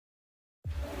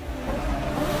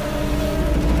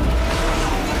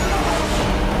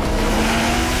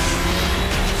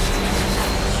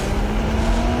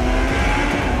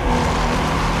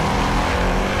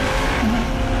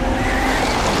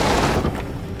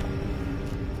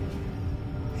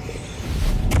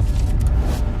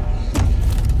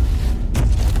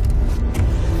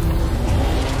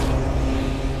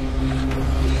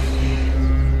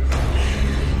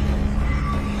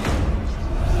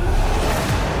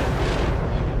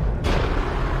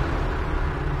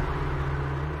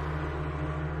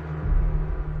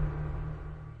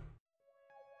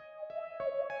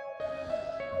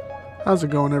How's it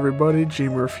going, everybody?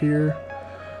 GMurf here.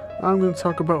 I'm going to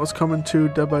talk about what's coming to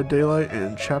Dead by Daylight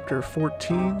in Chapter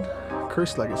 14,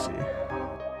 Cursed Legacy.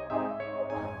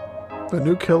 The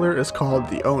new killer is called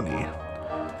the Oni.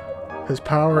 His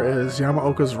power is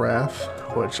Yamaoka's Wrath,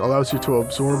 which allows you to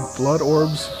absorb blood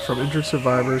orbs from injured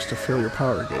survivors to fill your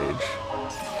power gauge.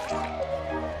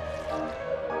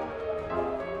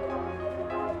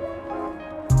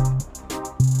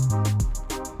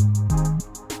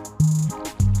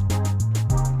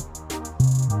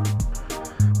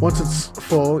 Once it's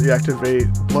full, you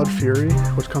activate Blood Fury,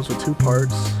 which comes with two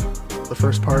parts. The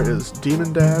first part is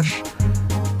Demon Dash,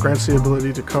 grants the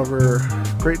ability to cover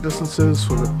great distances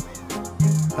with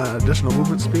additional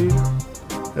movement speed.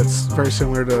 It's very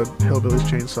similar to Hillbilly's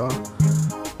Chainsaw.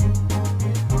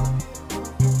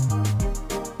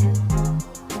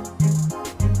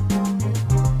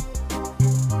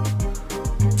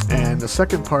 And the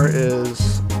second part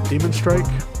is Demon Strike.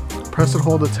 Press and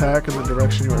hold attack in the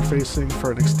direction you are facing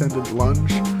for an extended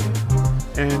lunge,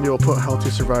 and you'll put healthy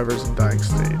survivors in dying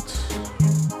states.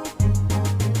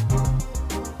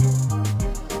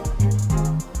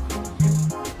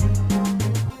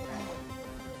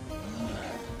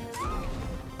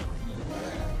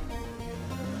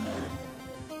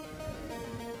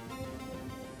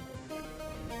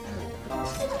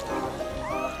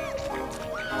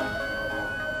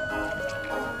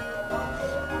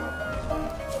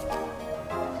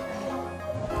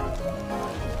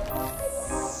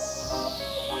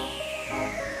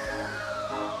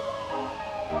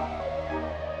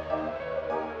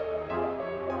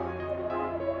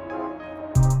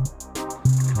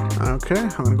 Okay,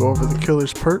 I'm going to go over the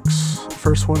killer's perks.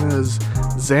 First one is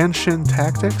Zanshin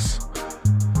Tactics.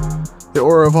 The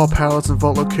aura of all pallets and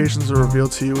vault locations are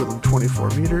revealed to you within 24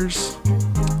 meters.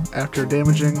 After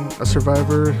damaging a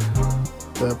survivor,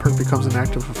 the perk becomes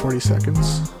inactive for 40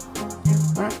 seconds.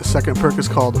 Alright, the second perk is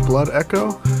called Blood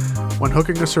Echo. When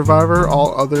hooking a survivor,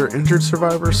 all other injured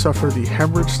survivors suffer the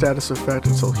hemorrhage status effect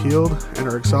until healed and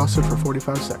are exhausted for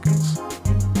 45 seconds.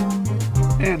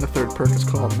 And the third perk is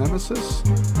called Nemesis.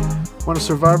 When a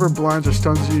survivor blinds or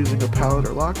stuns you using a pallet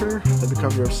or locker, they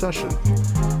become your obsession.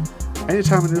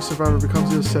 Anytime a new survivor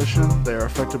becomes your obsession, they are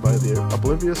affected by the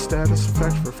Oblivious status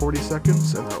effect for 40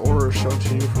 seconds, and their aura is shown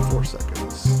to you for 4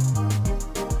 seconds.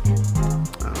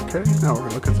 Okay, now we're going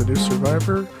to look at the new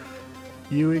survivor,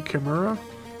 Yui Kimura.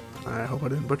 I hope I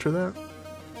didn't butcher that.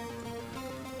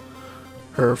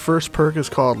 Her first perk is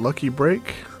called Lucky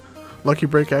Break. Lucky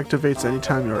Break activates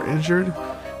anytime you are injured.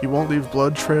 You won't leave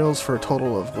blood trails for a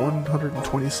total of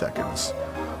 120 seconds.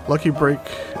 Lucky Break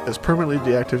is permanently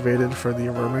deactivated for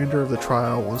the remainder of the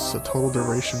trial once the total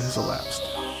duration has elapsed.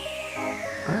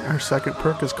 Alright, our second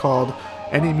perk is called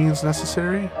Any Means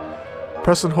Necessary.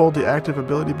 Press and hold the active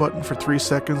ability button for 3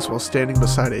 seconds while standing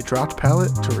beside a dropped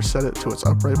pallet to reset it to its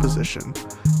upright position.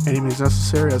 Any Means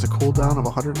Necessary has a cooldown of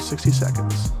 160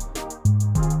 seconds.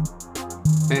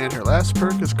 And her last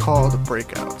perk is called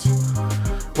Breakout.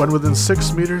 When within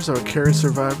 6 meters of a carried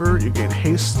survivor, you gain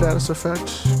haste status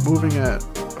effect, moving at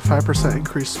 5%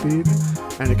 increased speed,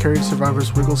 and a carried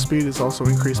survivor's wiggle speed is also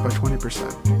increased by 20%.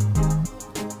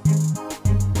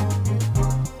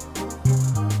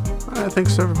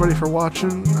 Thanks to everybody for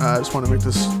watching. I just want to make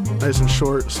this nice and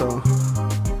short, so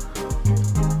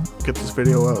get this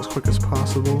video out as quick as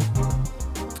possible.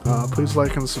 Please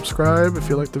like and subscribe if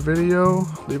you like the video.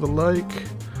 Leave a like,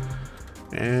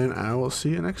 and I will see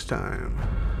you next time.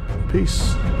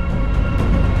 Peace.